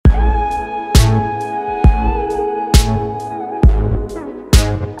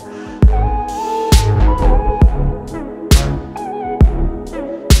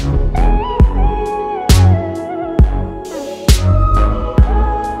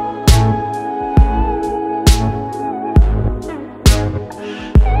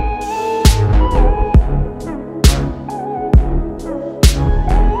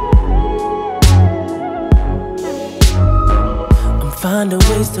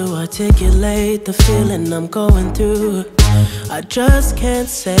to articulate the feeling I'm going through. I just can't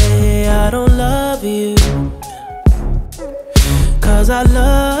say I don't love you, 'cause I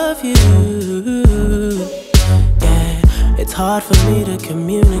love you. Yeah, it's hard for me to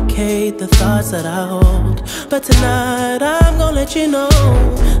communicate the thoughts that I hold, but tonight I'm gonna let you know.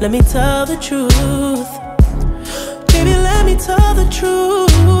 Let me tell the truth. Baby, let me tell the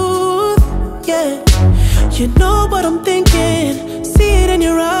truth. Yeah, you know what I'm thinking, see it in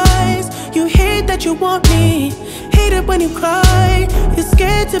your eyes. You hate that you want me, hate it when you cry. You're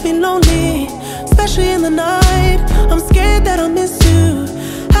scared to be lonely, especially in the night. I'm scared that I'll miss you,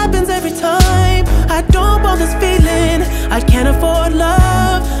 happens every time. I don't want this feeling, I can't afford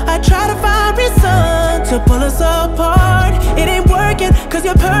love. I try to find reason to pull us apart. It ain't working, 'cause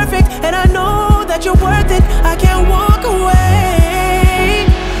you're perfect, and I know that you're worth it. I can't walk away.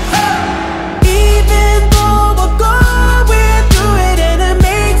 Even though we're going through it and it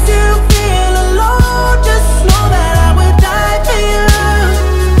makes you feel alone, just know that I would die for you.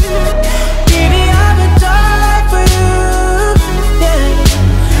 Baby, I would die for you. Yeah.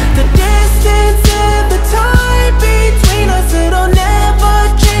 The distance and the time between us, it'll never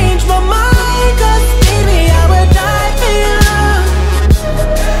change my mind. 'Cause baby, I would die for you.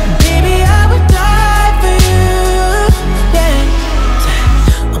 Baby, I would die for you. Yeah.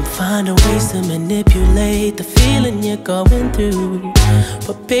 I'm finding ways to manipulate the feeling you're going through,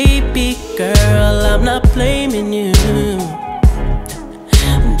 but baby girl, I'm not blaming you.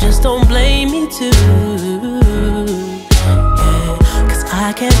 Just don't blame me too. Yeah, 'cause I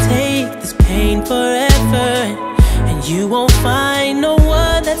can't take this pain forever, and you won't find no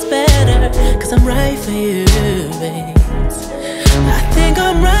one that's better. 'Cause I'm right for you, babe. I think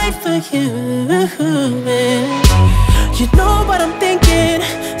I'm right for you, babe. You know what I'm thinking,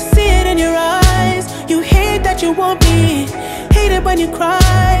 see it in your eyes. You hate that you want me, hate it when you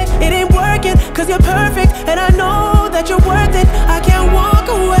cry. It ain't working, 'cause you're perfect, and I know that you're worth it. I can't walk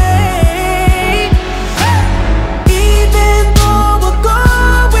away. Even though we're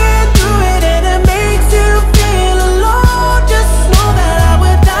going through it and it makes you feel alone, just know that I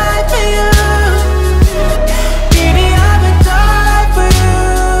would die for you. Baby, I would die for you.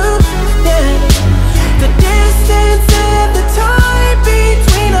 Yeah. The distance and the time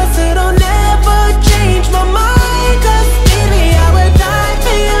between us, it'll never change my mind. 'Cause baby, I would die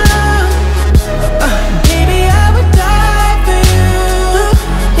for you. Baby, I would die for you.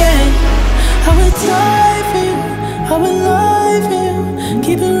 Yeah, I would die for you. I would lie for you,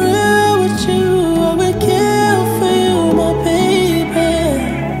 keep it real with you. I would kill for you, my baby.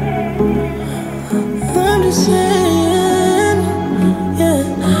 I'm just saying, yeah.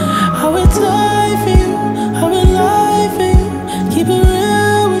 I would die for you, I would lie for you, keep it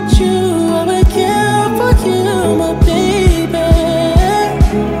real with you. I would kill for you, my baby.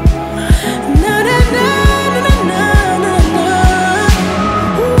 Na na na na na na na.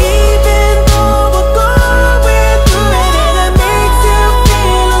 Even though we're going through it and it makes you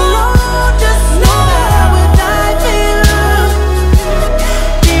feel alone, just know that I would die for you.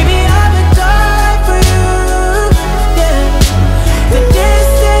 Baby, I would die for you. Yeah. The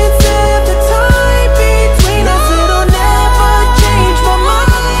distance and the time between us, it'll never change my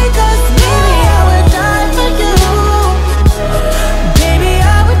mind. 'Cause baby, I would die for you. Baby,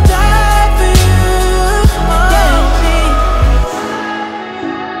 I would die for you. Yeah.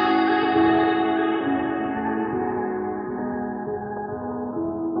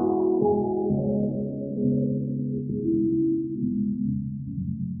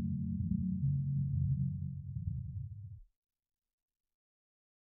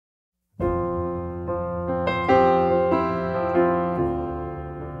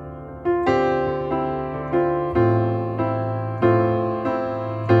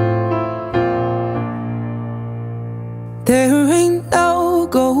 There ain't no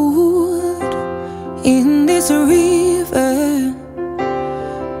gold in this river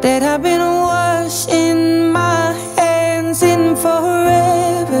that I've been washing my hands in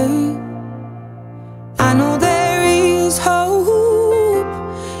forever. I know there is hope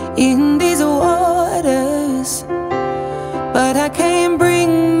in these waters, but I can't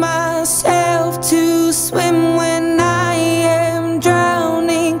bring myself to swim when I am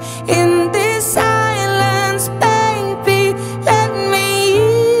drowning in this silence. Baby, let me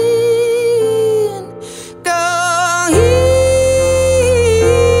in. Go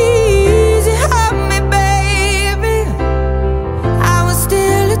easy on me, baby. I was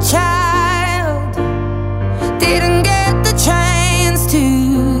still a child, didn't get the chance to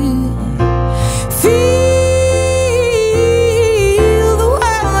feel the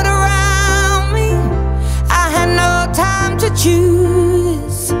world around me. I had no time to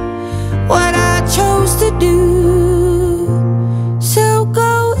choose.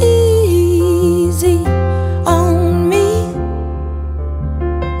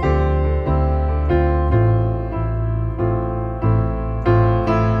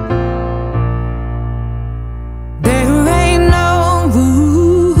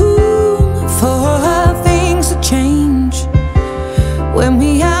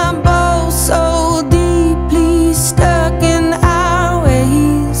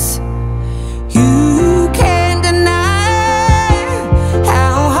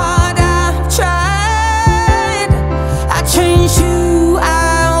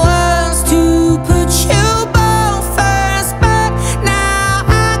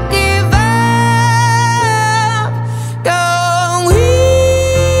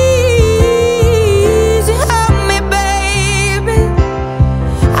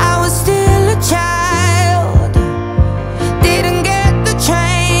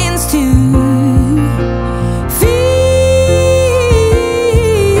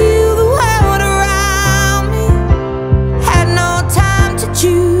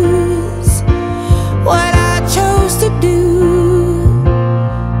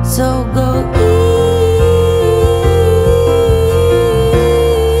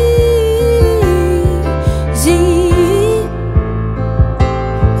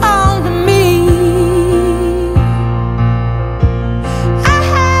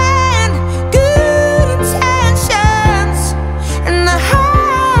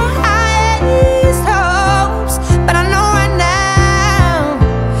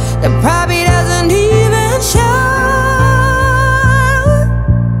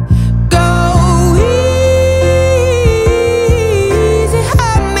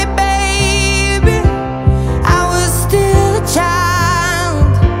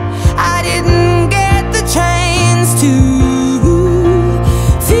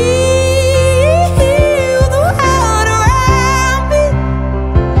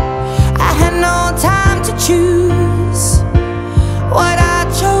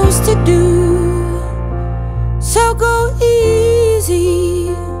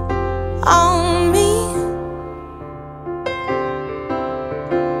 on me.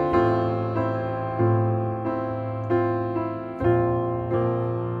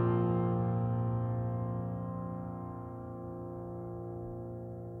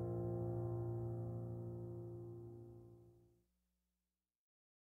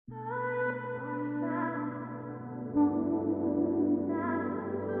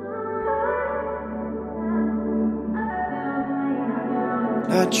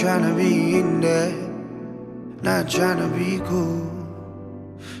 Not tryna be in there, not tryna be cool,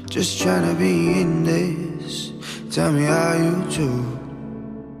 just tryna be in this. Tell me how you do.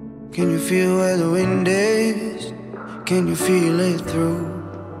 Can you feel where the wind is? Can you feel it through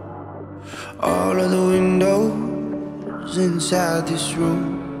all of the windows inside this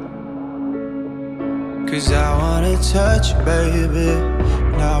room? 'Cause I wanna touch you, baby,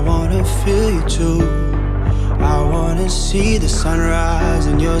 and I wanna feel you too. I wanna see the sunrise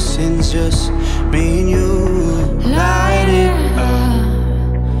and your sins, just me and you. Light it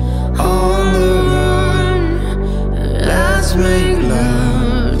up on the run. Let's make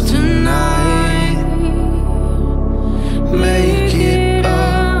love tonight. Make it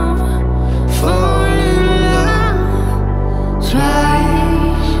up, fall in love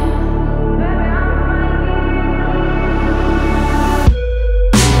twice.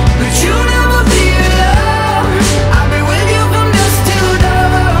 But you never be alone. I'll be with you from dusk till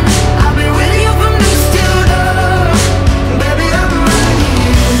dawn. I'll be with you from dusk till dawn. Baby, I'm right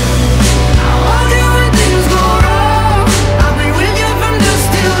here. I want you when things go wrong. I'll be with you from dusk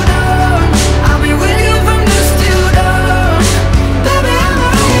till dawn. I'll be with you from dusk till dawn. Baby, I'm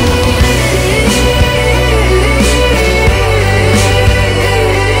right here.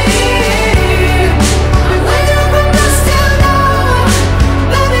 I'm with you from dusk till dawn.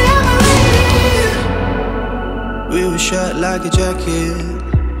 Baby, I'm right here. We were shut like a jacket,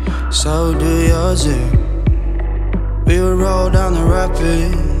 so do yours. We would roll down the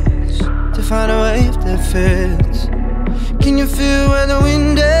rapids to find a wave that fits. Can you feel where the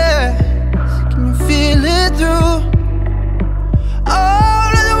wind is? Can you feel it through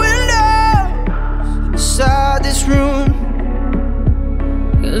all of the windows inside this room?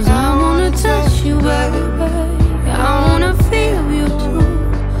 'Cause I wanna touch you, baby. I wanna feel you too.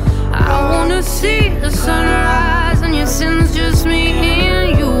 I wanna see the sunrise and your sins, just me and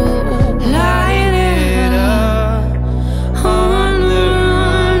you. Light it up on the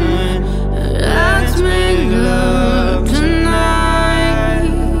run. Let's make love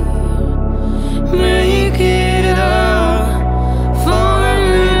tonight. Make it up, fall in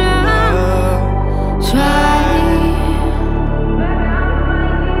love twice.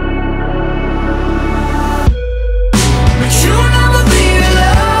 But you'll never be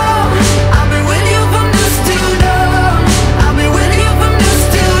alone. I'll be with you from dusk till dawn. I'll be with you from dusk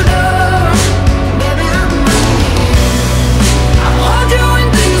till dawn. Baby, I'm right here. I want you when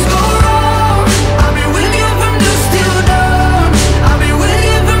things go wrong. I'll be with you from dusk till dawn. I'll be with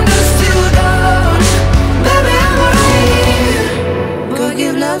you from dusk till dawn. Baby, I'm right here. Go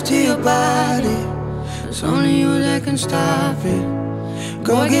give love to your body, It's only you that can stop it.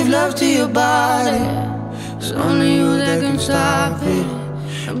 go give love to your body. It's only you that can stop it.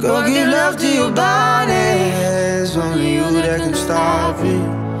 Go give love to your body. It's only you that can stop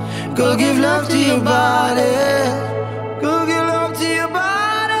it. Go give love to your body. Go give love to your body.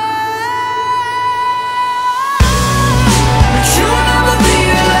 But you'll never be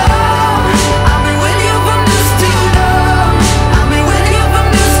alone. I'll be with you from dusk till dawn. I'll be with you from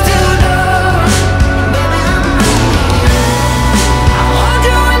dusk till dawn. Baby, I'm right here. I want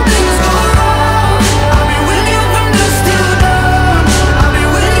you when things go wrong. I'll be with you from dusk till dawn. I'll be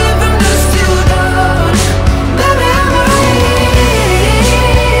with you from dusk till dawn. Baby, I'm right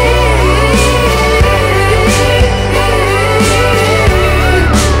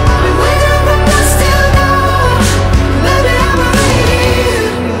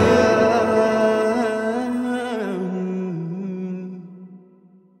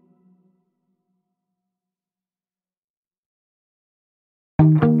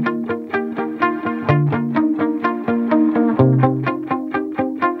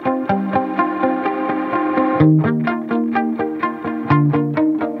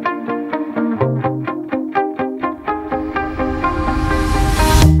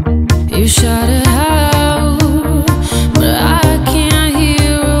You shut it out, but I can't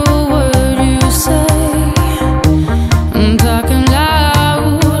hear a word you say. I'm talking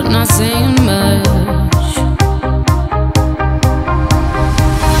loud, not saying much.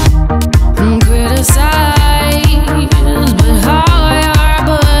 I'm criticized, but how your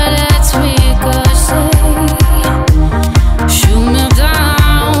bullets ricochet. Shoot me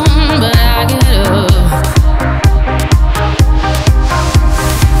down, but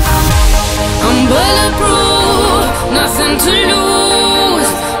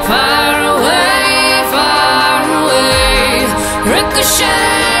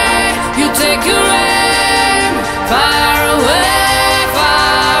you take your aim far away,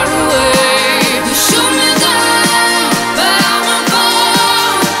 far away. You shoot me down, but I won't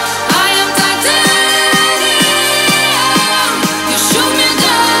fall. I am titanium. You shoot me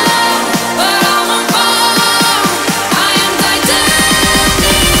down, but I won't fall. I am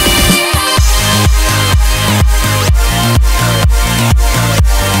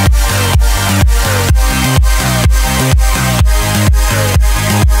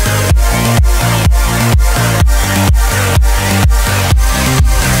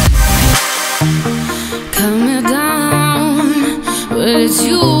cut me down, but it's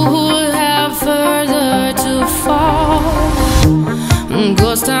you who have further to fall.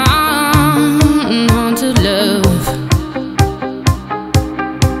 Ghost town, haunted love.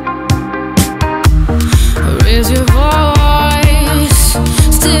 Raise your voice,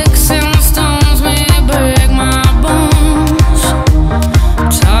 sticks and stones may break my bones.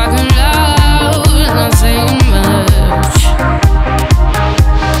 Talking loud, not saying much.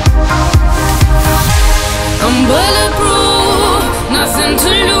 I'm bulletproof, nothing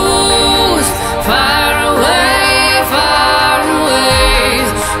to lose. Far away, far away.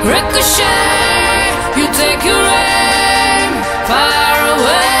 Ricochet, you take your aim. Far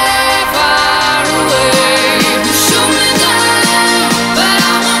away, far away. You shoot me down, but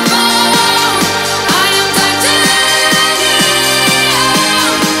I won't fall. I am titanium.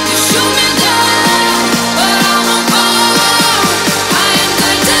 You shoot me down, but I won't fall. I am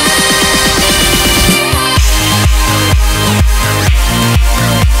titanium.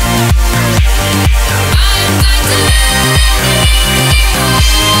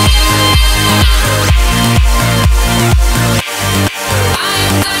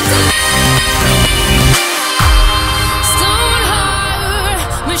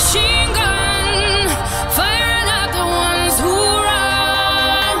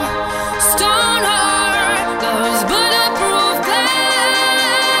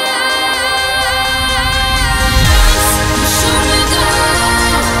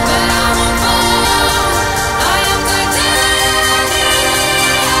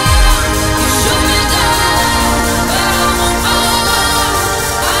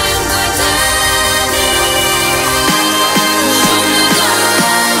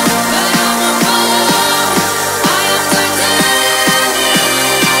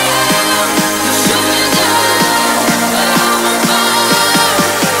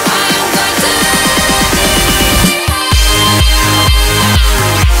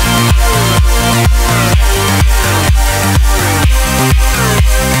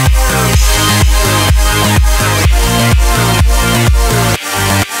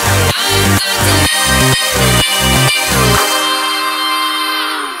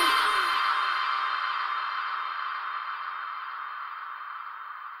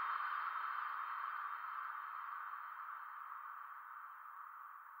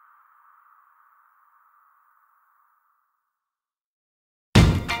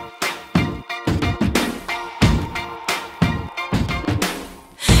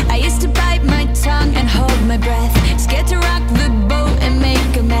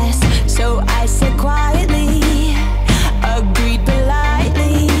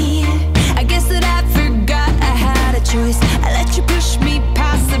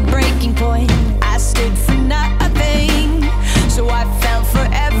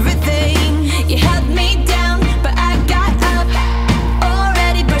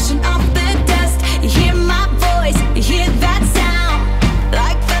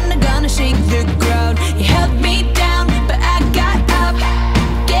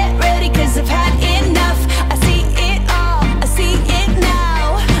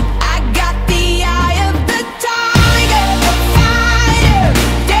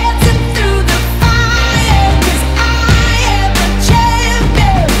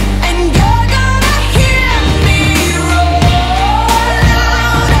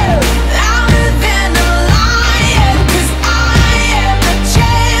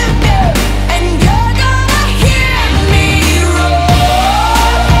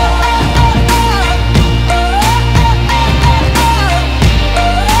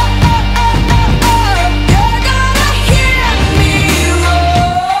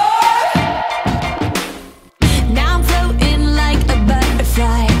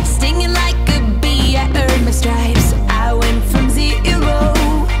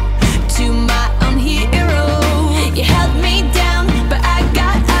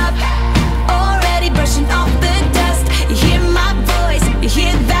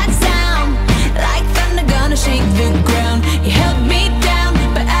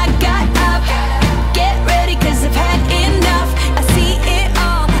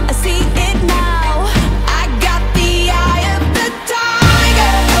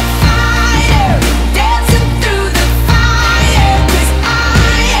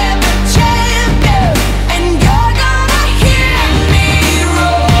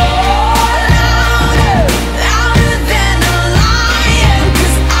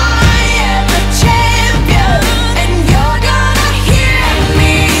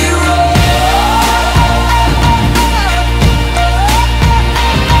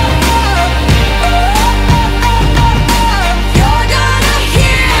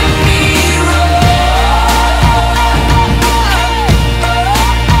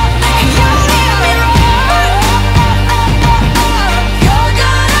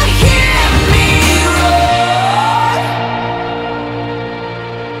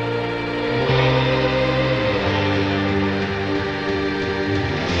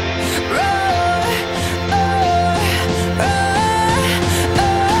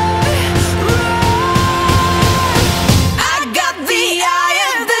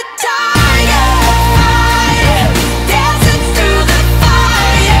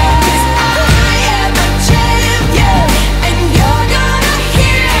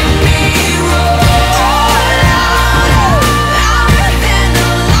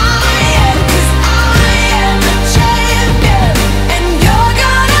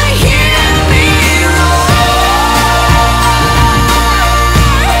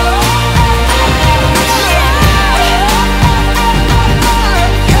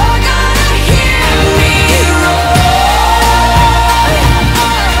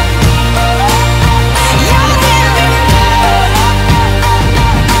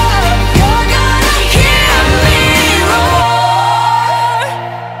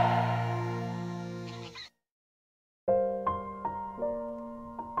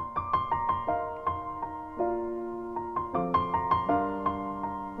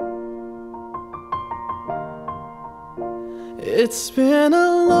 It's been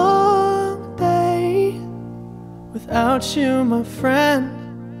a long day without you, my friend,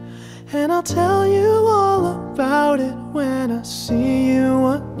 and I'll tell you all about it when I see you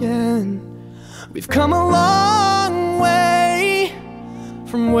again. We've come a long way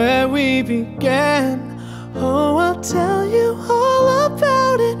from where we began. Oh, I'll tell you all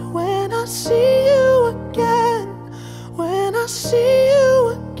about it when I see you again. When I see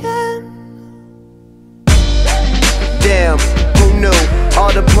you again. Damn, who knew?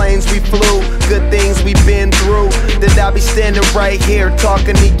 All the planes we flew, good things we've been through, that I'll be standing right here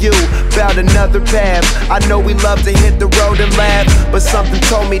talking to you about another path. I know we love to hit the road and laugh, but something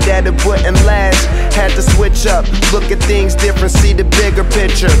told me that it wouldn't last. Had to switch up, look at things different, see the bigger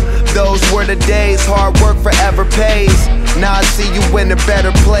picture. Those were the days, hard work forever pays. Now I see you in a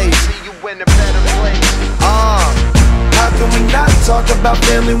better place. How can we not talk about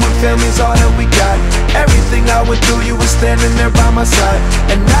family when family's all that we got? Everything I went through, you were standing there by my side,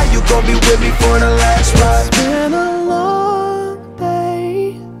 and now you gon' be with me for the last ride. It's been a long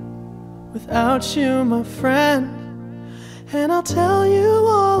day without you, my friend, and I'll tell you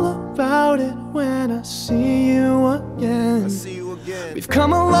all about it when I see you again. We've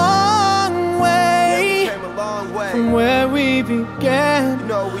come a long way, from where we began. You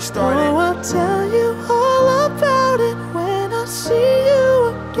know we started. Oh, I'll tell you all about it when I see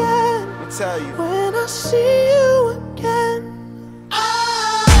you again. Let me tell you. When I see you again.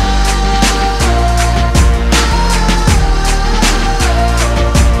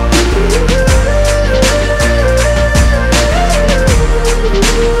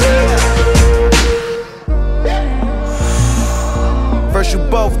 First you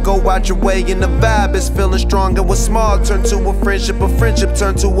both go out your way and the vibe is feeling strong, and what's small turn to a friendship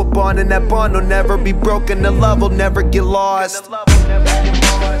turn to a bond, and that bond will never be broken, the love will never get lost.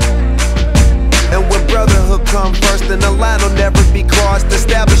 And when brotherhood come first, then the line will never be crossed.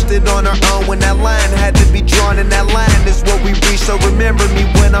 Established it on our own when that line had to be drawn, and that line is what we reach, so remember me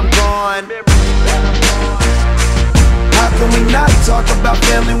when I'm gone. How can we not talk about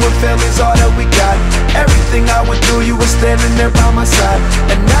family when family's all that we got? Everything I went through, you were standing there by my side,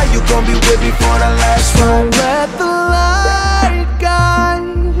 and now you gon' be with me for the last ride. Let the light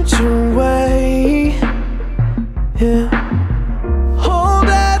guide your way. Yeah. Hold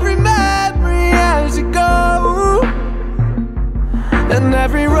every memory as you go, and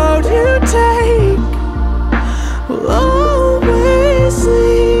every road you take will always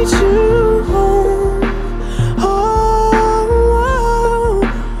lead you home. Oh,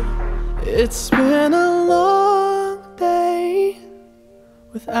 it's been a long day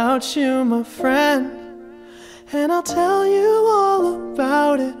without you, my friend, and I'll tell you all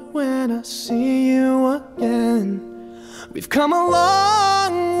about it when I see you again. We've come a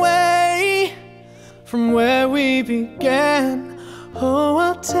long way from where we began. Oh,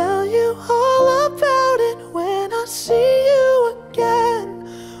 I'll tell you all about it when I see you again.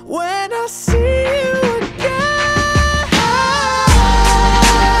 When I see you again.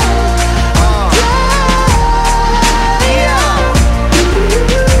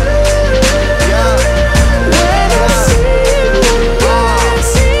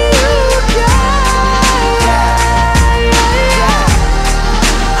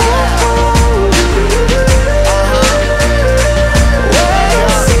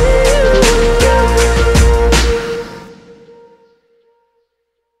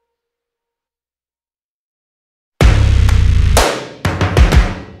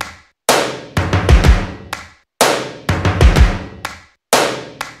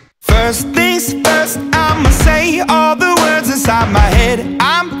 First things first, I'ma say all the words inside my head.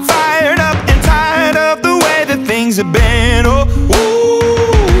 I'm fired up and tired of the way that things have been. Oh,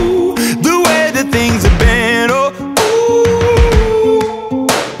 ooh, the way that things have been. Oh,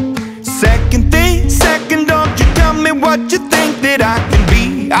 ooh. Second thing, second, don't you tell me what you think that I can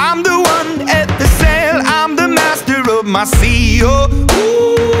be. I'm the one at the sail, I'm the master of my sea. Oh,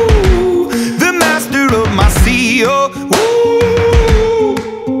 ooh, the master of my sea. Oh, ooh.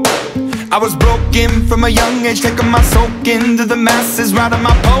 I was broken from a young age, taking my soak into the masses, writing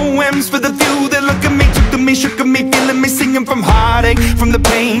my poems for the few that look at me, took to me, shook at me, feeling me, singing from heartache, from the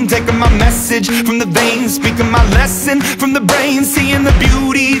pain, taking my message from the veins, speaking my lesson from the brain, seeing the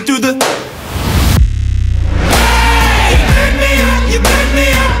beauty through the... Hey, you made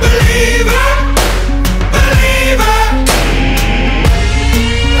me a believer, believer.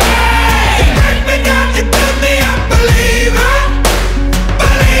 Hey, you break me down, you build me a believer,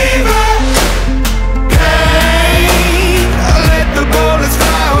 believer.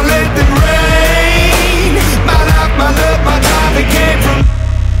 Came from,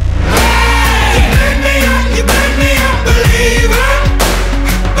 hey, you made me a believer.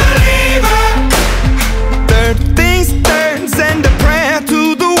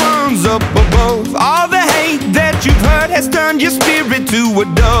 married to a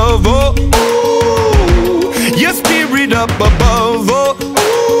dove. Oh, ooh, your spirit up above. Oh, ooh.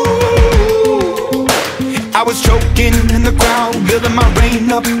 I was choking in the crowd, building my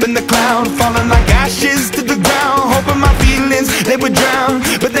rain up in the cloud, falling like ashes to the ground, hoping my feelings, they would drown.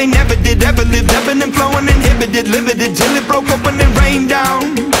 But they never did, ever lived, ebbing and flowing, inhibited, limited, till it broke up and it rained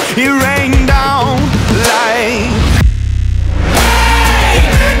down. It rained down like, hey,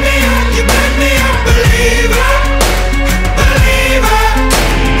 you burn me up, you burn me up, believer, believer.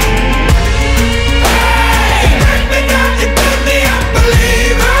 Hey, you burn me down, you burn me up,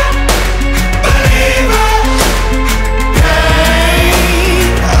 believer, believer. Hey,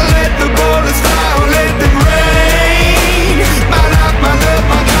 let the bullets fly, let them rain. My life, my love,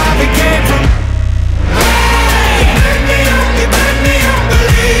 my God, it came from. Hey, you burn me up, you burn me up,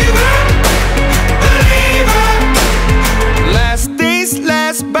 believer, believer. Last days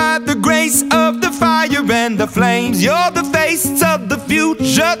last by the grace of the fire and the flames. You're the face of the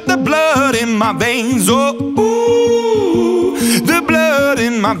future, the blood in my veins. Oh, ooh, the blood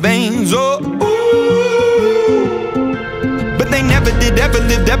in my veins. Oh, ooh. But they never did, ever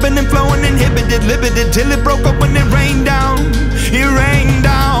lived, ebbing and flowing, inhibited, limited, till it broke up when it rained down. It rained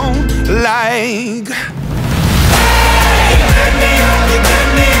down like, hey, you burn me up, you burn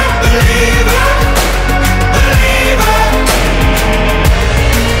me up, believer, believer.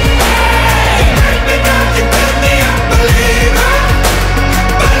 Hey, you burn me down, you burn me up, believer,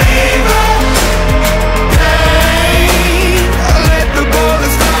 believer. Hey, let the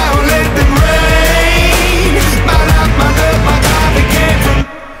bullets fly, let them rain. My life, my love, my God, it came from.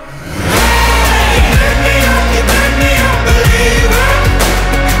 Hey, you burn me up, you burn me up, believer,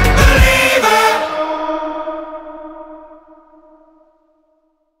 believer.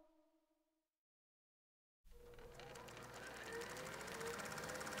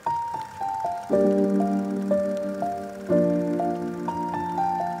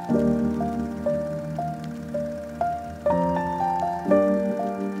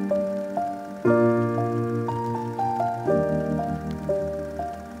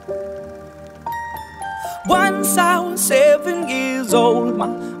 Once I was 7 years old, my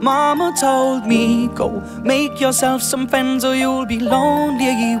mama told me, go make yourself some friends or you'll be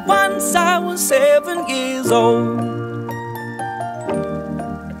lonely. Once I was 7 years old.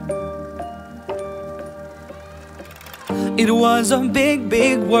 It was a big,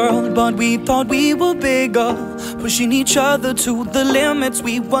 big world, but we thought we were bigger, pushing each other to the limits.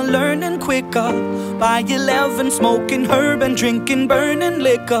 We were learning quicker. By 11, smoking herb and drinking burning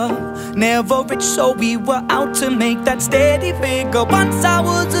liquor. Never rich, so we were out to make that steady figure. Once I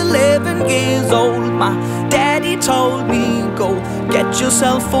was 11 years old, my daddy told me, go get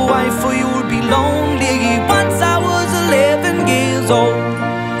yourself a wife or you'll be lonely. Once I was 11 years old.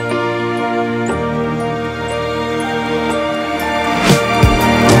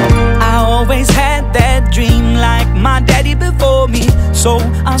 Always had that dream like my daddy before me. So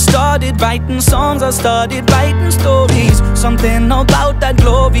I started writing songs, I started writing stories. Something about that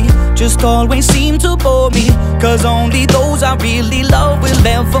glory just always seemed to bore me, cause only those I really love will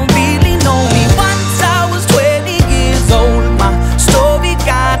ever really know me. Once I was 20 years old, my story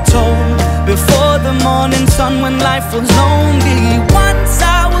got told before the morning sun when life was lonely. Once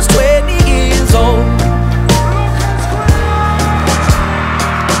I was 20 years old.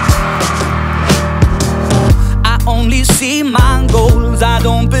 Only see my goals, I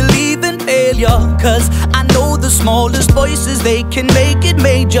don't believe in failure, cause I know the smallest voices, they can make it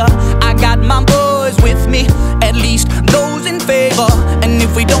major. I got my boys with me, at least those in favor. And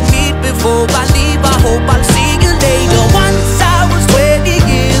if we don't meet before I leave, I hope I'll see you later. Once I was 20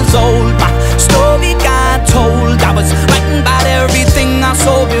 years old, my story got told. I was writing about everything I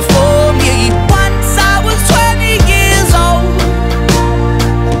saw before me. Once I was 20 years old.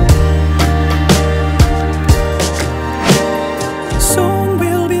 Soon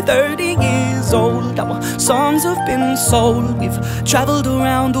we'll be 30 years old. Our songs have been sold. We've traveled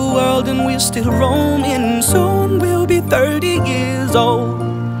around the world and we're still roaming. Soon we'll be 30 years old.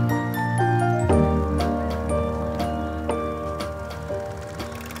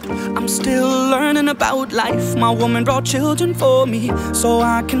 I'm still learning about life. My woman brought children for me, so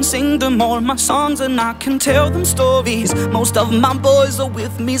I can sing them all my songs and I can tell them stories. Most of my boys are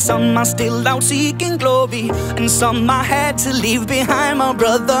with me, some are still out seeking glory, and some I had to leave behind. My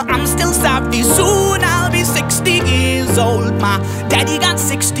brother, I'm still sorry. Soon I'll be 60 years old. My daddy got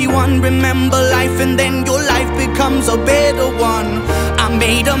 61. Remember life and then your life becomes a better one. I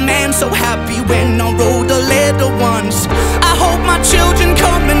made a man so happy when I wrote a letter once. I hope my children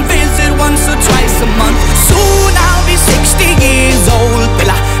come and visit once or twice a month. Soon I'll be 60 years old.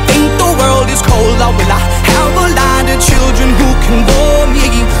 Will I think the world is cold, or will I have a lot of children who can bore me.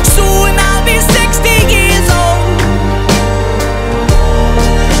 Soon I'll be 60 years old.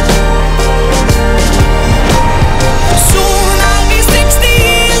 Soon I'll be 60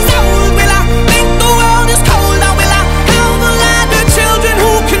 years old. Will I think the world is cold? Or will I have a lot of children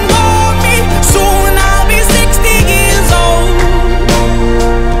who can bore me? Soon I'll be 60 years old.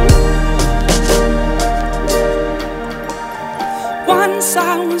 Once I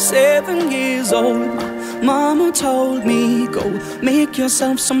was 7 years old, Mama told me, go make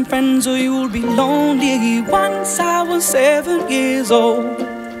yourself some friends or you'll be lonely. Once I was 7 years old.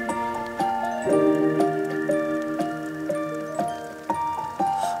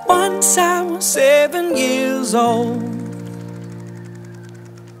 Once I was 7 years old.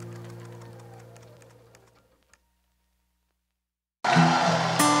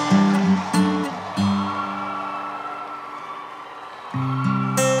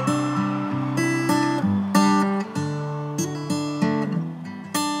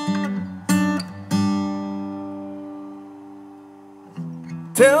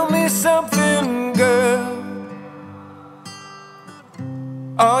 Tell me something, girl.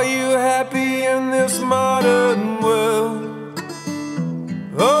 Are you happy in this modern world?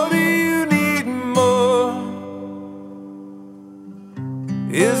 Or do you need more?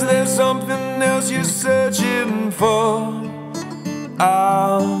 Is there something else you're searching for?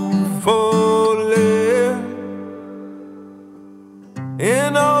 I'm falling.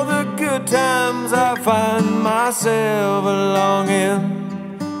 In all the good times I find myself longing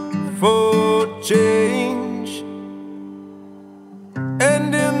for change,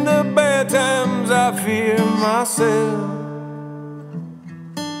 and in the bad times I fear myself.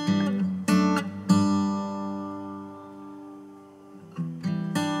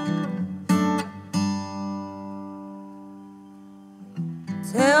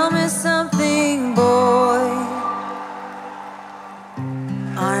 Tell me something, boy.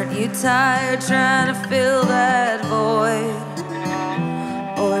 Aren't you tired trying to fill that void?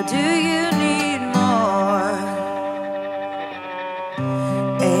 Or do you need more?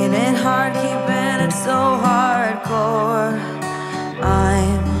 Ain't it hard keeping it so hardcore?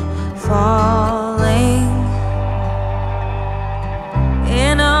 I'm falling.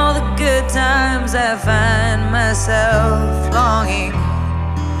 In all the good times I find myself longing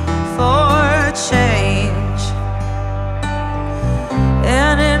for change,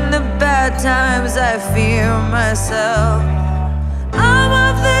 and in the bad times I fear myself. I'm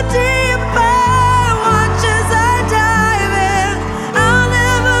of the deep end, watch as I dive in. I'll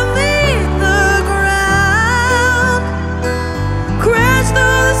never meet the ground. Crash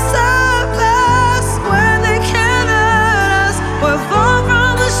through the surface where they can't hurt us. We're far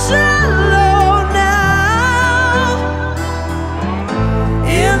from the shallow now.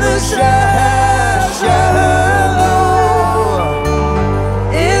 In the shallow,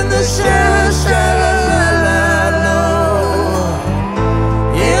 in the shallow.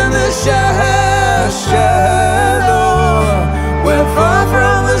 Shallow, we're far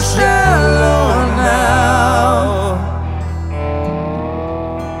from the shallow now.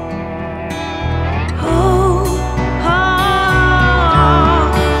 Oh, oh,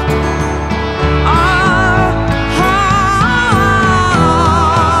 oh,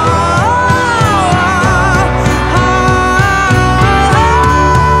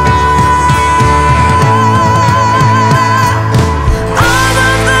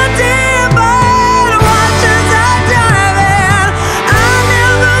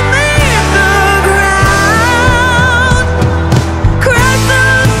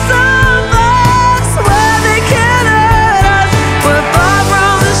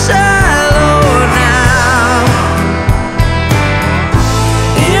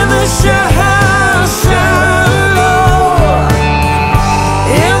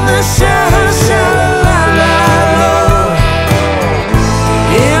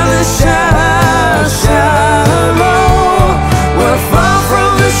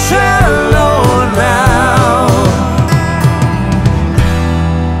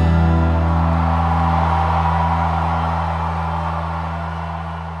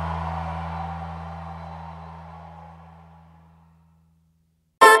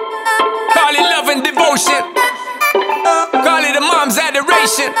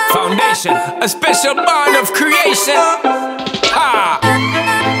 Foundation, a special bond of creation.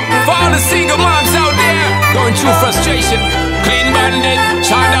 For all the single moms out there going through frustration, Clean Bandit,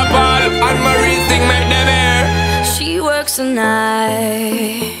 China Ball, and Marie thing make them air. She works the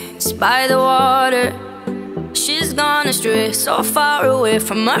nights by the water. She's gone astray, so far away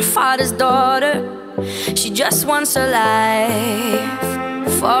from her father's daughter. She just wants her life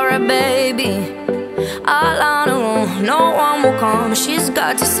for a baby, all on her own. no one will come. She's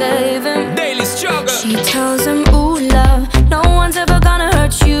got to save him. Daily struggle. She tells him, ooh, love, no one's ever gonna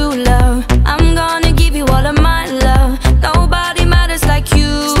hurt you, love. I'm gonna give you all of my love. Nobody matters like you.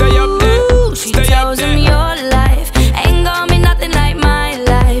 Stay up there. She Stay tells up him there. your life ain't gonna be nothing like my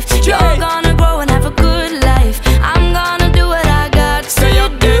life. You're gonna grow and have a good life. I'm gonna do what I got to Stay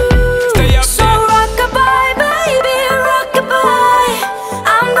up do. there. Stay up So there. rock-a-bye, baby, rock-a-bye.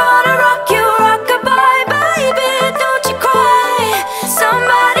 I'm gonna rock you, rock-a-bye, baby, don't you cry.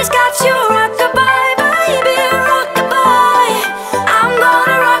 Somebody's got you, rock-a-bye, baby, rock-a-bye. I'm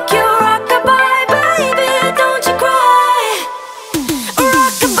gonna rock you, rock-a-bye, baby, don't you cry.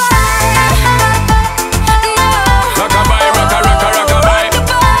 Rock-a-bye, no. Rock-a-bye, rock-a-rock-a-rock-a-bye.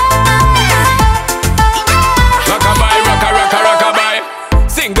 Rock-a-bye, rock-a-rock-a-rock-a-bye.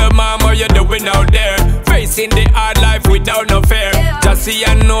 Single mom, what you doing out there? Facing the hard life without no fear. Just see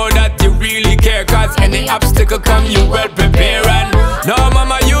and know that you really care. Cause any obstacle come, you well prepare. And no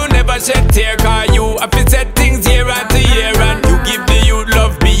mama, you never shed tear. Cause you have to set things year after year. And you give the youth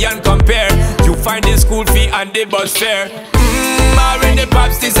love beyond compare. You find the school fee and the bus fare. When the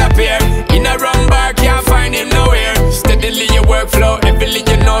pops disappear, in a wrong bar, can't find him nowhere. Steadily your workflow, everything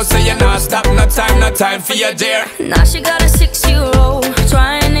you know, so you're not stop, no time for your dear. Now she got a 6-year-old,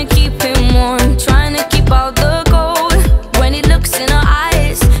 trying to keep him warm, trying to keep out the cold. When he looks in her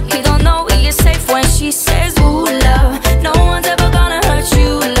eyes, he don't know he is safe when she says, ooh, love, no one's ever gonna hurt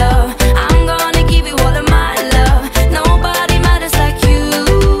you, love. I'm gonna give you all of my love. Nobody matters like you.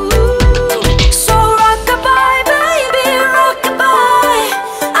 So rock-a-bye, baby, rock-a-bye.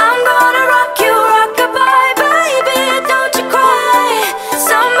 I'm gonna rock you, rock-a-bye, baby, don't you cry.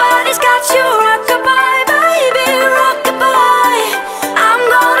 Somebody's got you, rock-a-bye, baby, rock-a-bye. I'm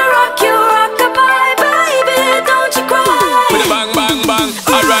gonna rock you, rock-a-bye, baby, don't you cry. With a bang, bang, bang,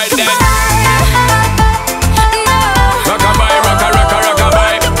 alright then. No. Rock-a-bye,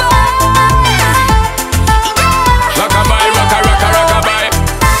 rock-a-rock-a-rock-a-bye. Rock-a-bye, rock-a-rock-a-rock-a-bye.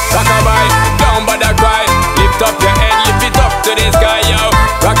 Rock-a-bye, don't bother cry. Lift up your head, lift it up to the sky, yo.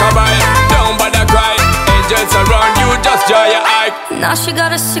 Rock-a-bye, don't bother cry. Angels around you, just joy your eye. Now she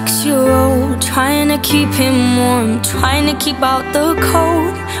got a 6-year-old, trying to keep him warm, trying to keep out the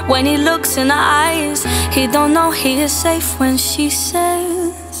cold. When he looks in her eyes, he don't know he is safe when she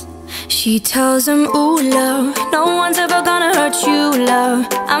says. She tells him, ooh, love, no one's ever gonna hurt you, love.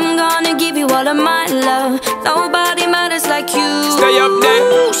 I'm gonna give you all of my love. Nobody matters like you. Stay up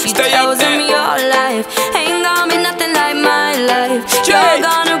there. She Stay up tells him there. your life ain't gonna be nothing like my life. You're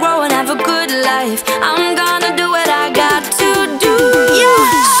gonna grow and have a good life. I'm gonna do what I got to do.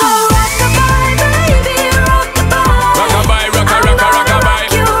 So rock-a-bye, baby, rock-a-bye. Rock-a-bye, rock-a-rock-a-rock-a-bye.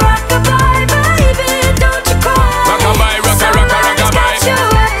 You rock-a-bye, baby, don't you cry. Rock-a-bye, rock-a-rock-a-rock-a-bye. You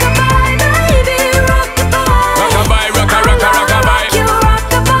rock-a-bye, baby, rock-a-bye. Rock-a-bye, rock-a-rock-a-rock-a-bye. You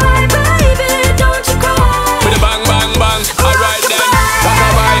rock-a-bye, baby, don't you cry. With a bang, bang, bang, alright then.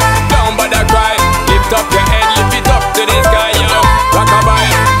 Rock-a-bye, don't bother cry. Lift up your head, lift it up to the sky, yo. Rock-a-bye,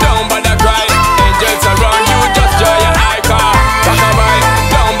 don't bother cry. Angels around you, just joy your eye car. Rock-a-bye,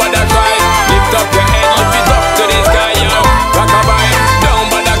 don't bother cry. Lift up your head, lift it up to the sky, yo. Rock-a-bye, don't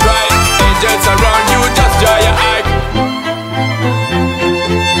bother cry. Angels around you, just joy your eye.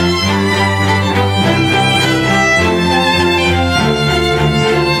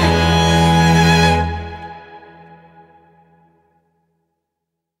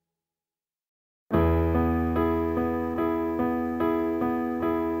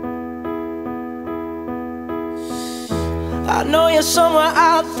 I know you're somewhere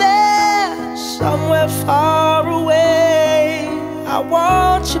out there, somewhere far away. I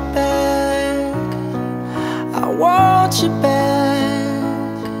want you back, I want you back.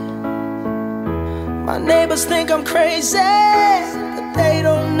 My neighbors think I'm crazy, but they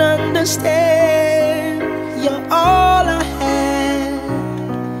don't understand. You're all I had,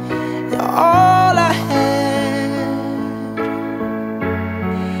 you're all I had.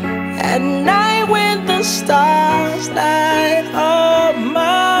 At night when the stars light up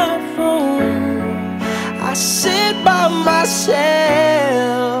my room, I sit by myself,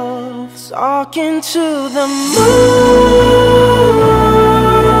 talking to the moon,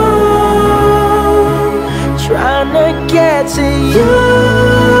 trying to get to you.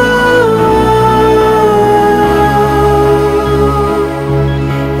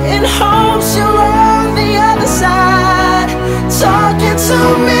 In hopes you're on the other side, talking to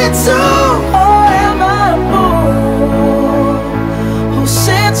me too. Or am I a fool who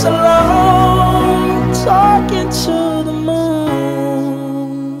sits alone, talking to the moon?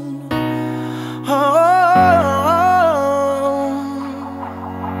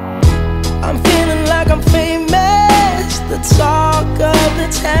 I'm feeling like I'm famous, the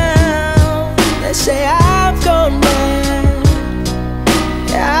town. They say I've gone mad,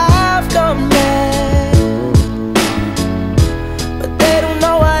 yeah, I've gone mad. But they don't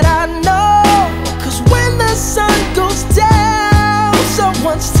know what I know, 'cause when the sun goes down,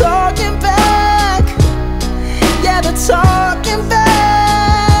 someone's talking back. Yeah, they're talking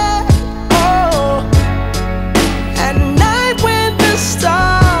back. Oh, at night when the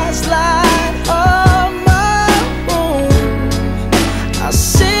stars light up my room, I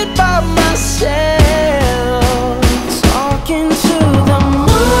sit by myself, talking to the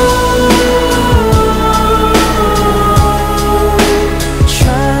moon,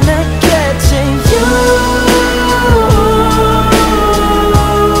 trying to get to you.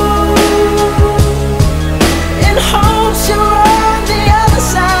 In hopes you're on the other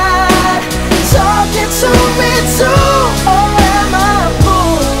side, talking to me too. Or am I a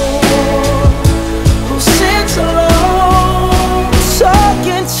fool who sits alone,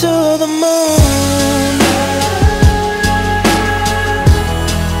 talking to the moon?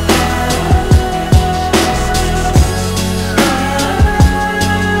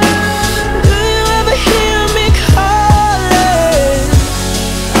 Do you ever hear me calling?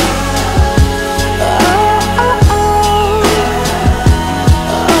 Oh, oh, oh.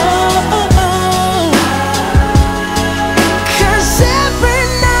 Oh, oh, oh. 'Cause every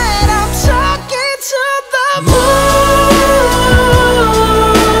night I'm talking to the moon,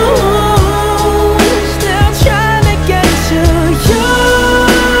 still trying to get to you.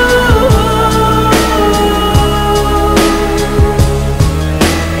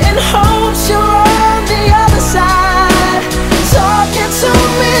 In hopes you're on the other side, talking to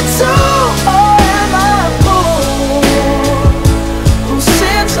me too. Or am I a fool who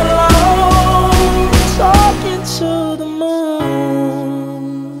sits alone, talking to the moon?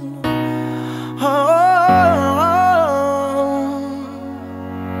 Oh,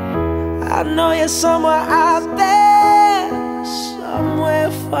 I know you're somewhere out there, somewhere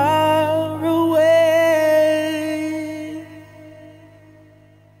far away.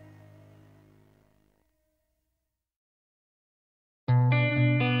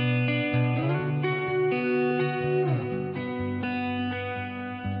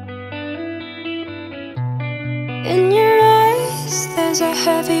 In your eyes, there's a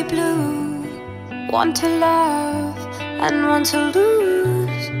heavy blue. One to love and one to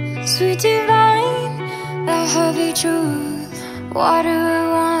lose. Sweet divine, the heavy truth. Water or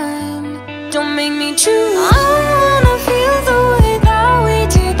wine, don't make me choose. I wanna feel the way that we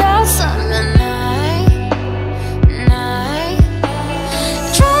did that summer night.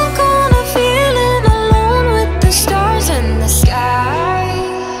 Drunk on a feeling, alone with the stars in the sky.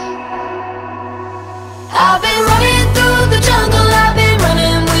 I've been running through the jungle, I've been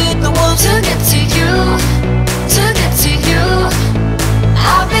running with the wolves to get to you, to get to you.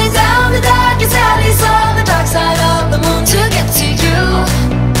 I've been down the darkest alleys on the dark side of the moon to get to you,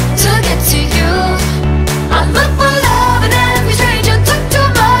 to get to you. I look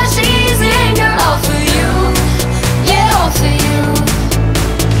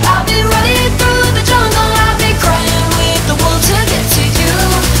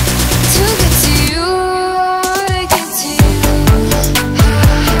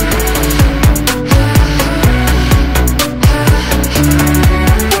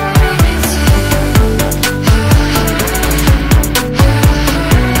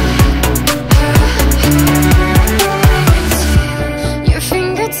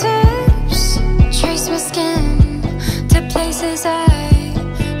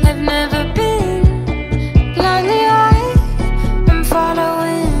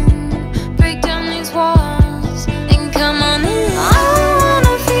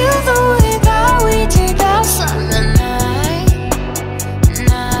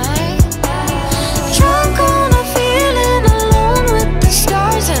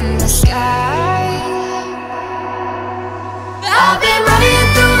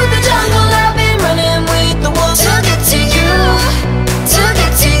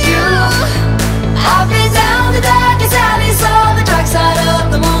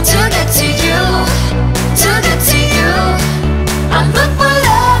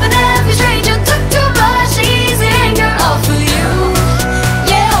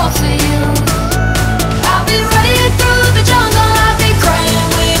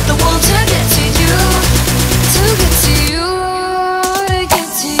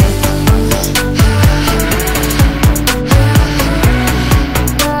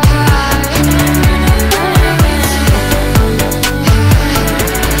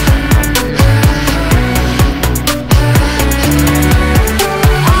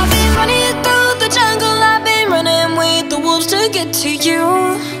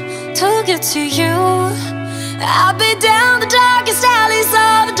you, to get to you. I'll be down the darkest alleys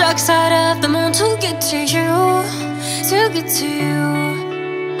on the dark side of the moon to get to you, to get to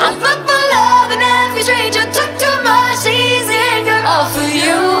you. I look for love in every stranger, took too much easy anger. All for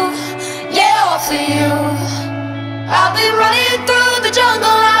you, yeah, all for you. I'll be running through the jungle,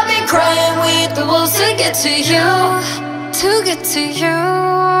 I'll be crying with the wolves to get to you, to get to you,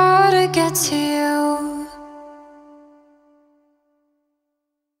 to get to you.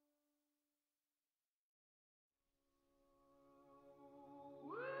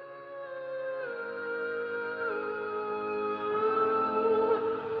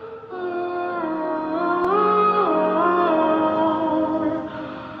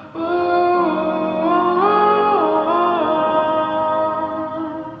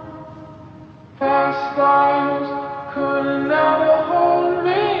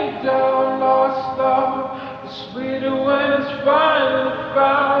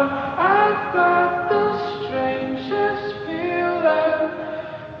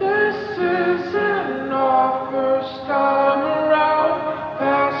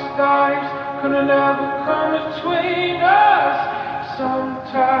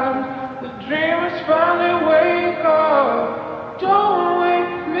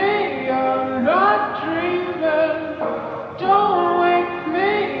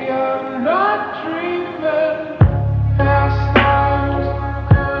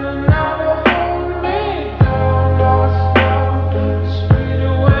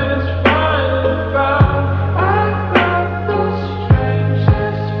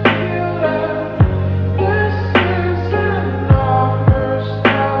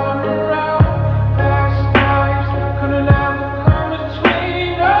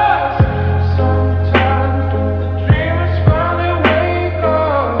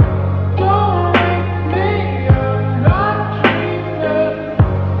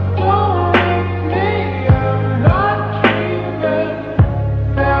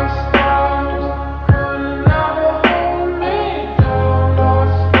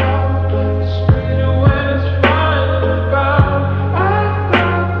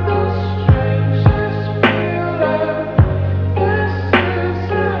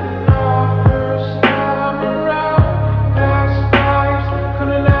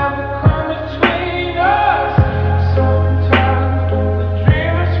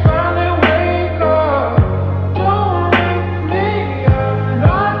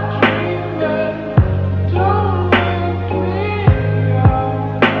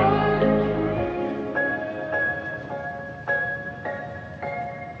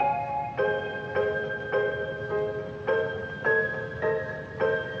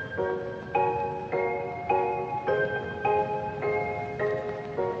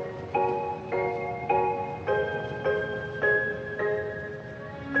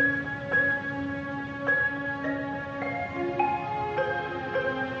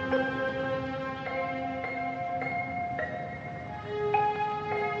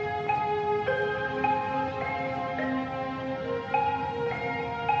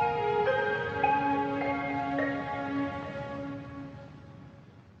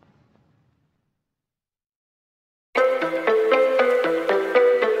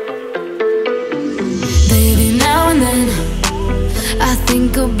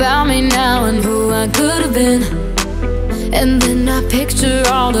 About me now and who I could have been, and then I picture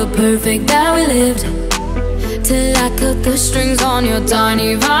all the perfect that we lived, till I cut the strings on your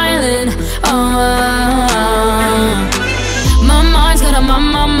tiny violin. My mind's got a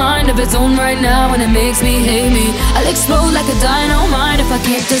mind of its own right now, and it makes me hate me. I'll explode like a dynamite if I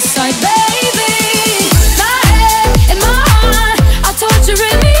can't decide, baby. My head and my heart are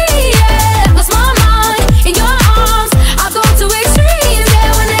torturing me, yeah. Lost my mind in your arms, I go to extremes.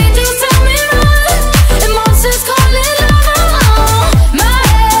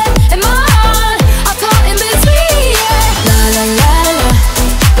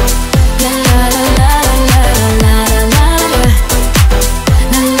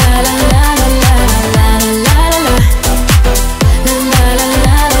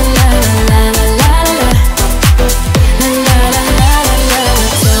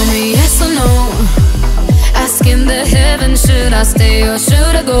 I stay or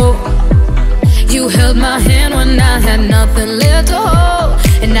should I go? You held my hand when I had nothing left to hold,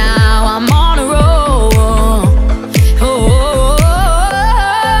 and now I'm on a roll.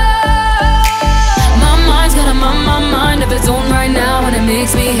 My mind's got a mind of its own right now, and it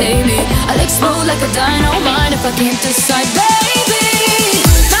makes me hate me. I'll explode like a dynamite if I can't decide, baby.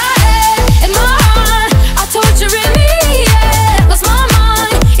 My head and my heart are torturing me, yeah. Lost my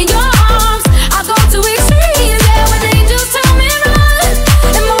mind in your arms, I go to extremes, yeah. When angels tell me run,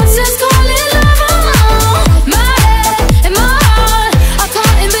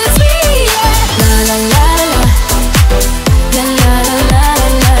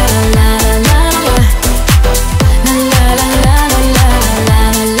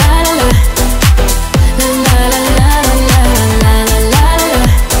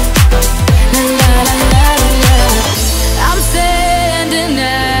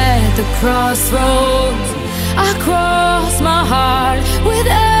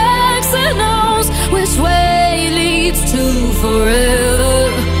 forever.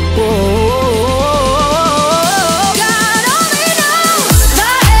 God only knows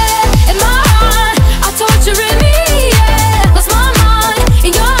my head and my heart are torturing me, yeah. Lost my mind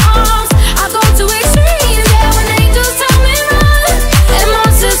in your arms, I go to extremes, yeah. When angels tell me run and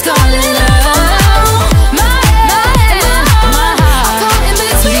monsters calling out, my head and my heart are caught in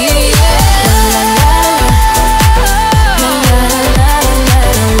between,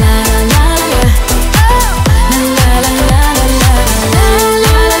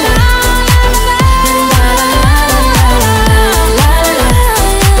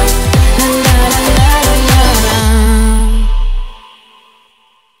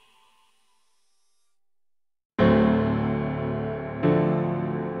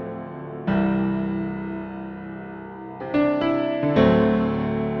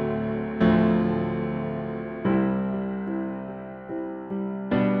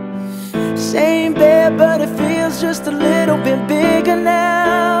 Same bed, but it feels just a little bit bigger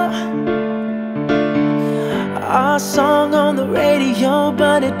now. Our song on the radio,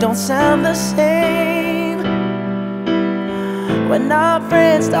 but it don't sound the same. When our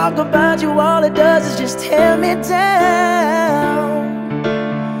friends talk about you, all it does is just tear me down.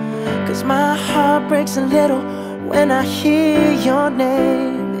 'Cause my heart breaks a little when I hear your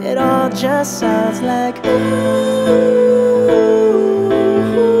name. It all just sounds like ooh.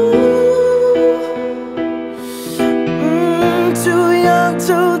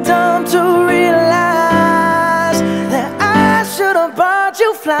 Too dumb to realize that I should have bought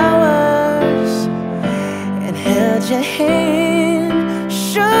you flowers and held your hand.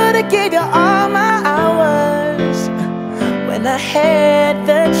 Should have gave you all my hours when I had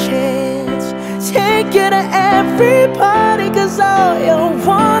the chance. Take you to every party, 'cause all you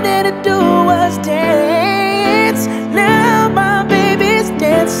wanted to do was dance. Now my baby's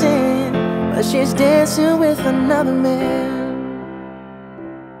dancing, but she's dancing with another man.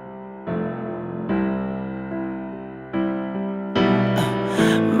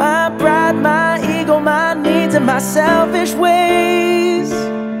 My pride, my ego, my needs, and my selfish ways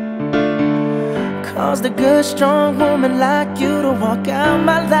caused a good, strong woman like you to walk out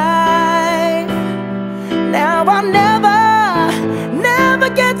my life. Now I'll never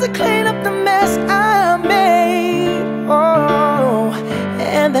get to clean up the mess I made. Oh,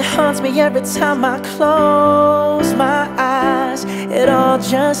 and that haunts me every time I close my eyes. It all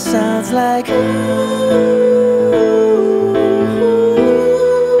just sounds like ooh.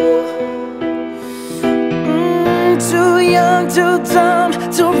 Too young, too dumb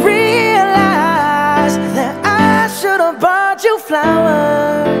to realize that I should have bought you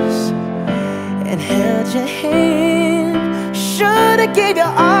flowers and held your hand. Should have gave you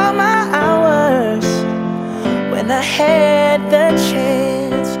all my hours when I had the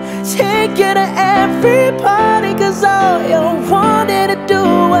chance. Take you to every party, 'cause all you wanted to do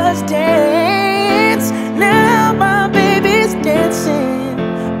was dance. Now my baby's dancing,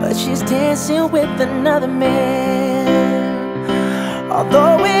 but she's dancing with another man.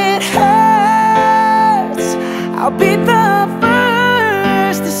 Although it hurts, I'll be the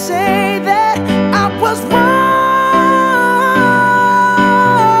first to say that I was wrong.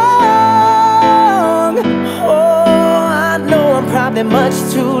 Oh, I know I'm probably much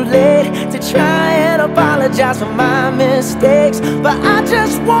too late to try and apologize for my mistakes, but I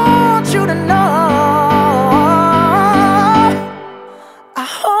just want you to know I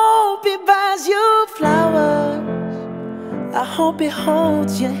hope he buys you flowers, I hope he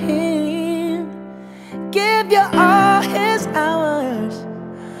holds your hand, give you all his hours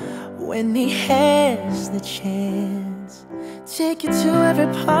when he has the chance. Take you to every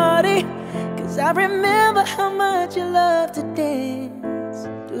party, 'cause I remember how much you love to dance.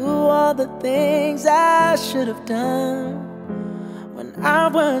 Do all the things I should have done when I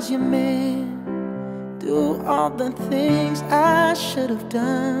was your man. Do all the things I should have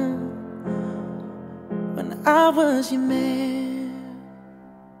done when I was your man.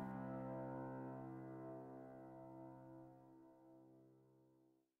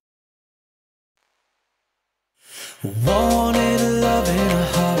 Wanted love in a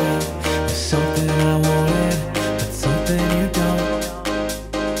hurry, was something I wanted, but something you don't.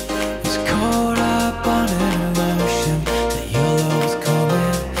 Was caught up on an emotion that your love was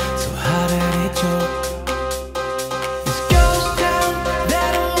coming, so how did it jump? This ghost town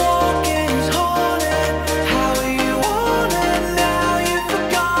that I'm walking is haunted. How are you wanted, now you've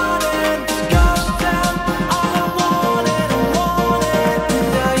forgotten. This ghost town, all I wanted,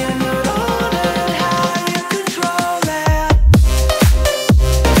 now you're not on it. How you control that?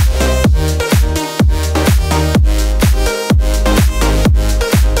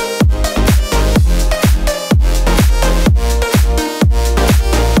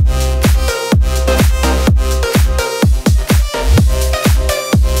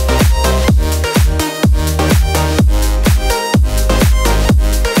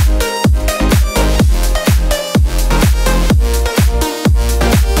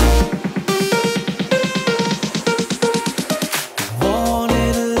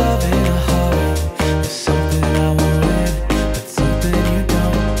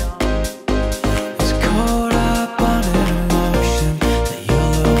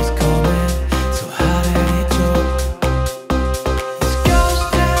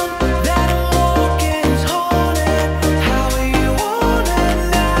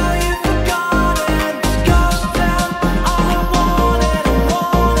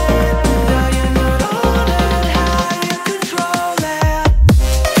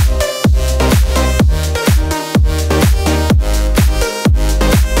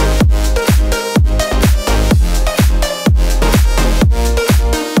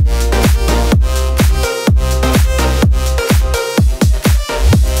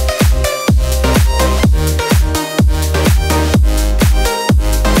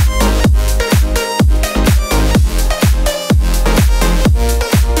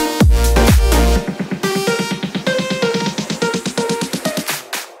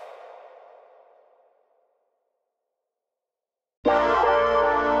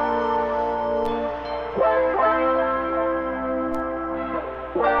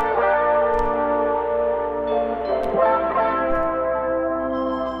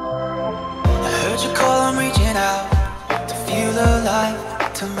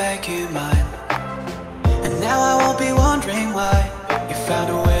 to make you mine. And now I won't be wondering why. You found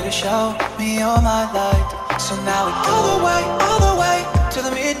a way to show me you're my light. So now we go all the way to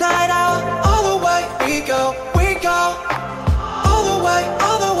the midnight hour. All the way we go, all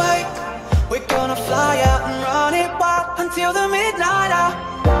the way. We're gonna fly out and run it wild until the midnight hour.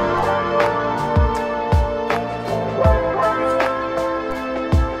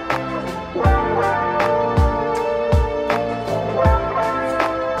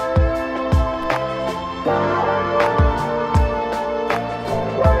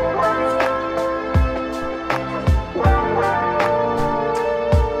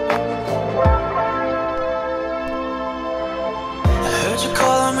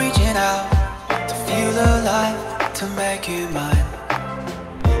 To make you mine.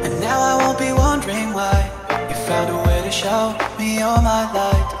 And now I won't be wondering why. You found a way to show me you're my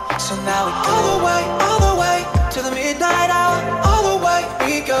light. So now we go all the way to the midnight hour. All the way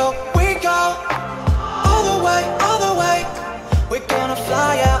we go, all the way. We're gonna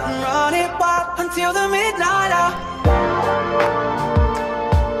fly out and run it wild until the midnight hour.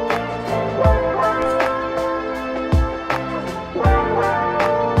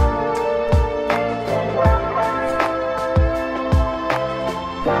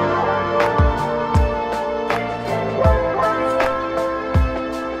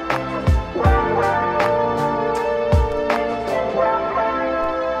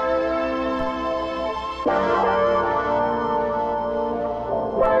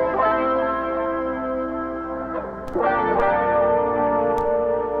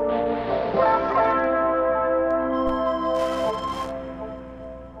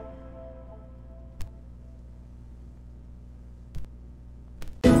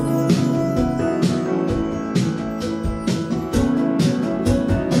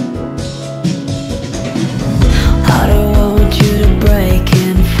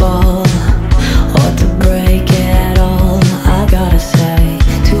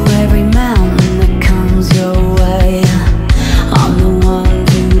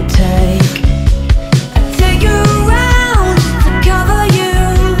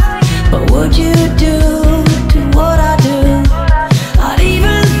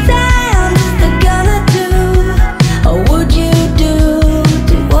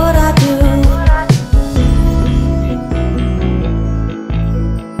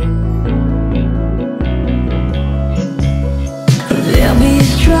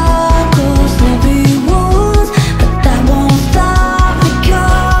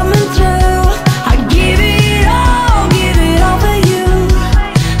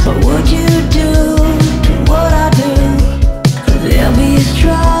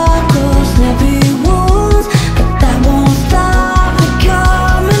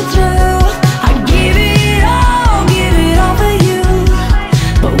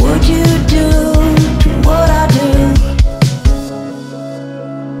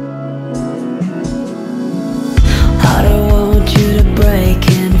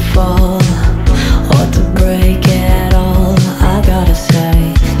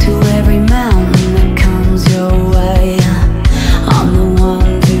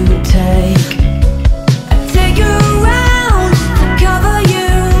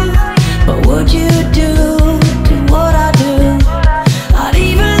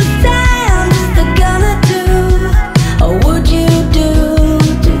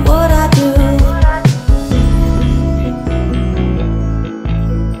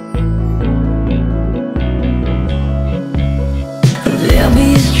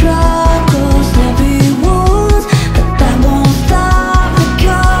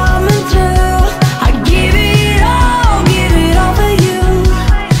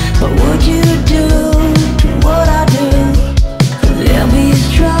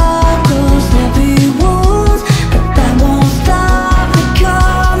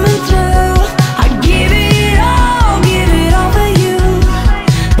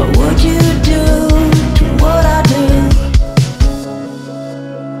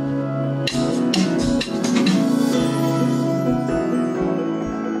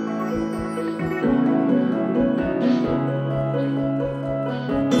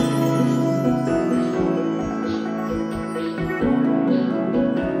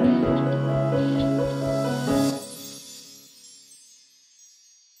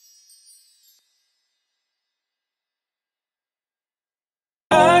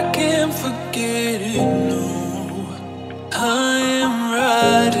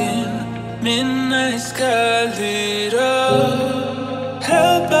 Midnight sky lit up,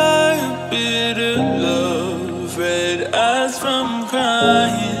 held by a bitter love. Red eyes from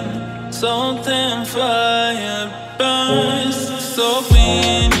crying, salt and fire burns. So we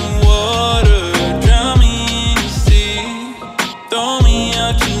me in your water, drown me in your sea. Throw me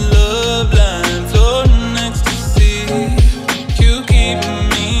out your love line, floating ecstasy. You keep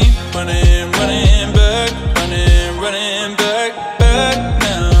me running, running back, running, running back, back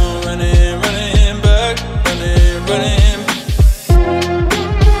now. Running, running back, running, running.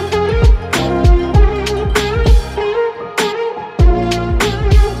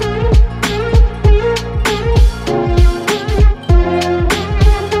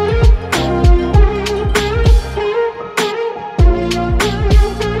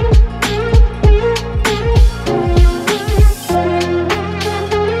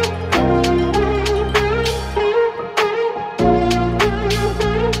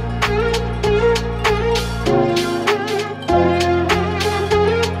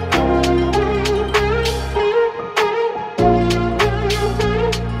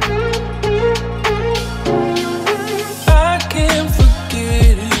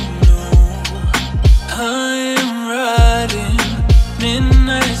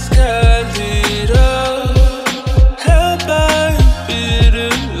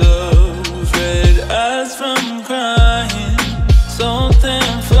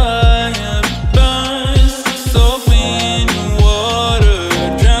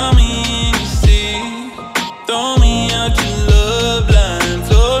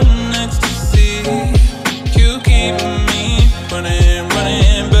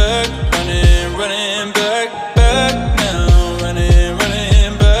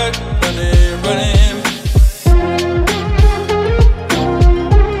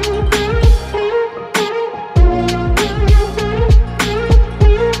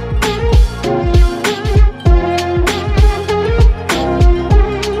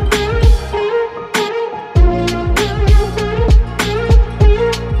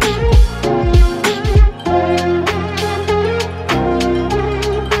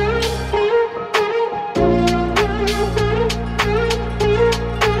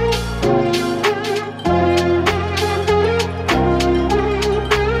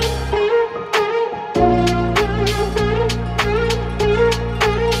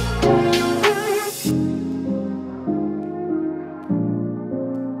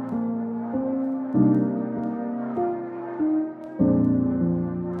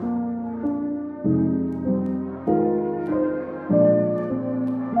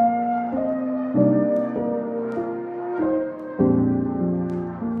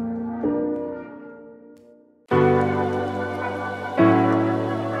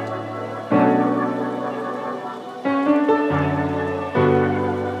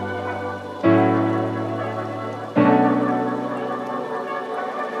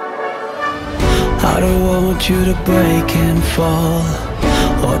 I don't want you to break and fall,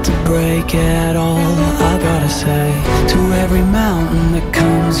 or to break at all. I gotta say, to every mountain that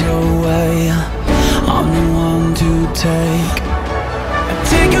comes your way, I'm the one to take. I'd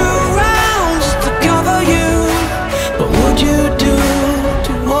take you around just to cover you, but would you do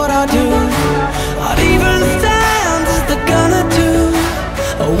what I do? I'd even stand as the gunner do,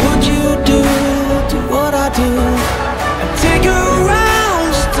 or would you do what I do? I'd take you around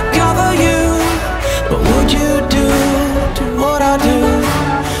just to cover you, but would you do what I do?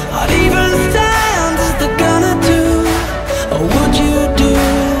 I'd even stand as the gunner do, or would you do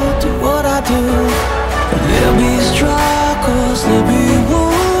what I do? There'll be struggles, there'll be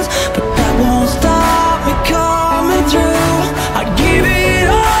wounds, but that won't stop me coming through. I'd give it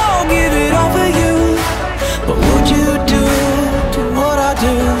all for you, but would you do what I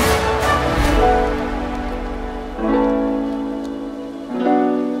do?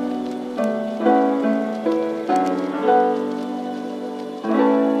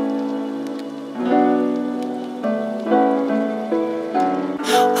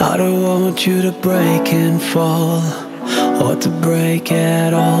 I don't want you to break and fall, or to break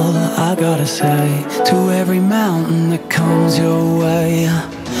at all. I gotta say, to every mountain that comes your way,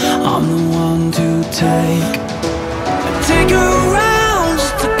 I'm the one to take. I'd take you around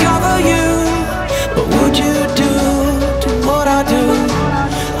just to cover you, but would you do what I do?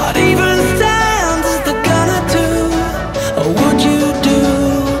 I'd even stand as the gunner do, or would you do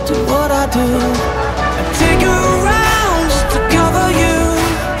what I do? I'd take you around just to cover you,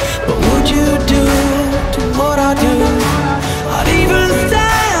 but would you do what I do? I'd even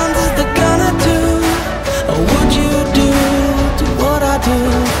stand as the gunner do, or would you do what I do?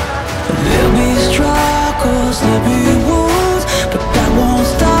 There'll be struggles, there'll be wounds, but that won't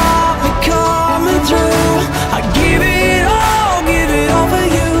stop me coming through. I'd give it all for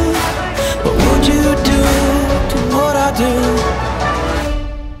you,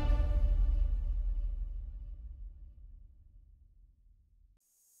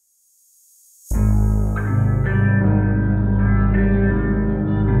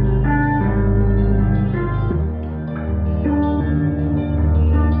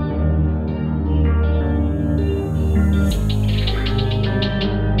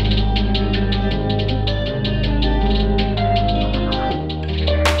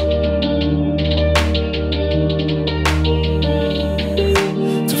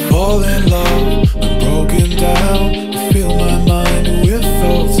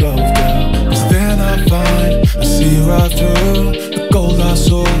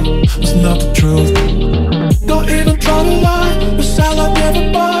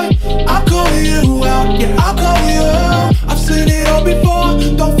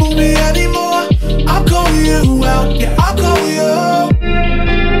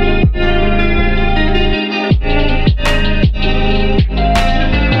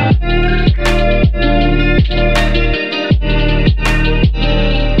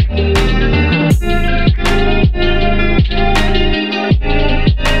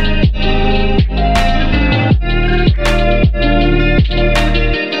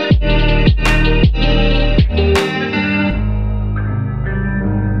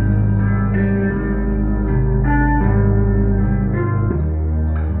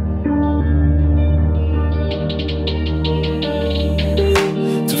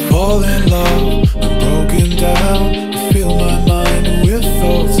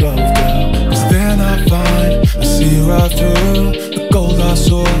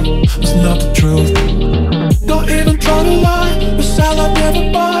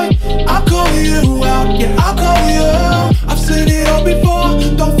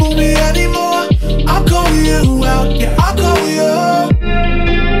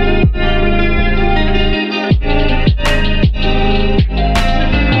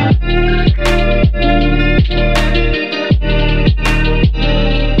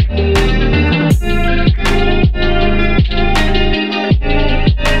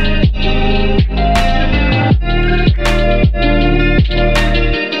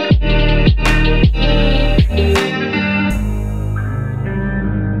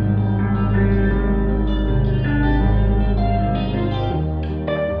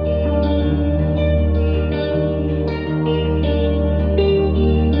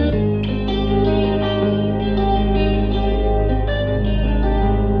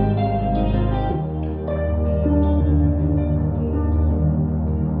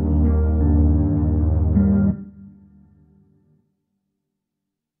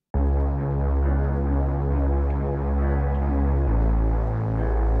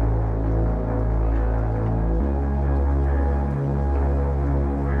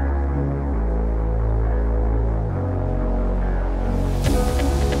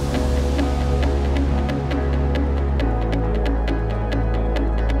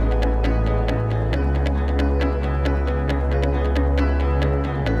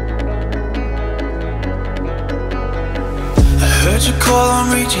 call, I'm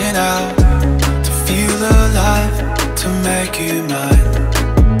reaching out to feel alive, to make you mine.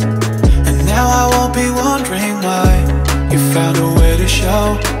 And now I won't be wondering why you found a way to show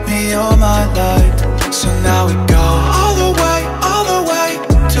me all my light. So now we go all the way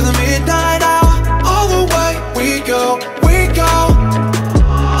to the midnight hour. All the way we go,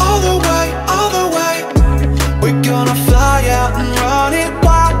 all the way. We're gonna fly out and run it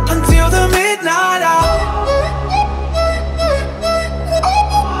wild until the midnight hour.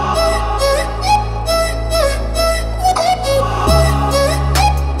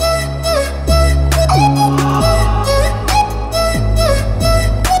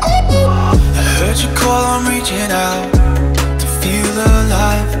 I heard you call, I'm reaching out to feel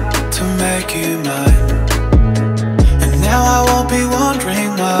alive, to make you mine. And now I won't be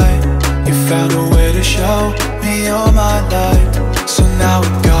wondering why you found a way to show me all my light. So now we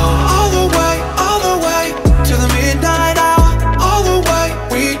go all the way to the midnight hour. All the way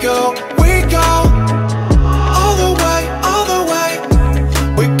we go, all the way.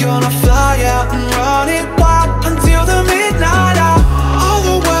 We're gonna fly out and run it wild until the midnight hour. All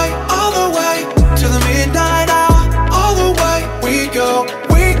the way to the midnight hour. All the way we go,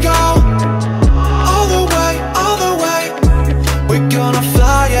 all the way. We're gonna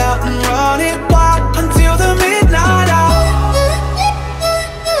fly out and run it wild.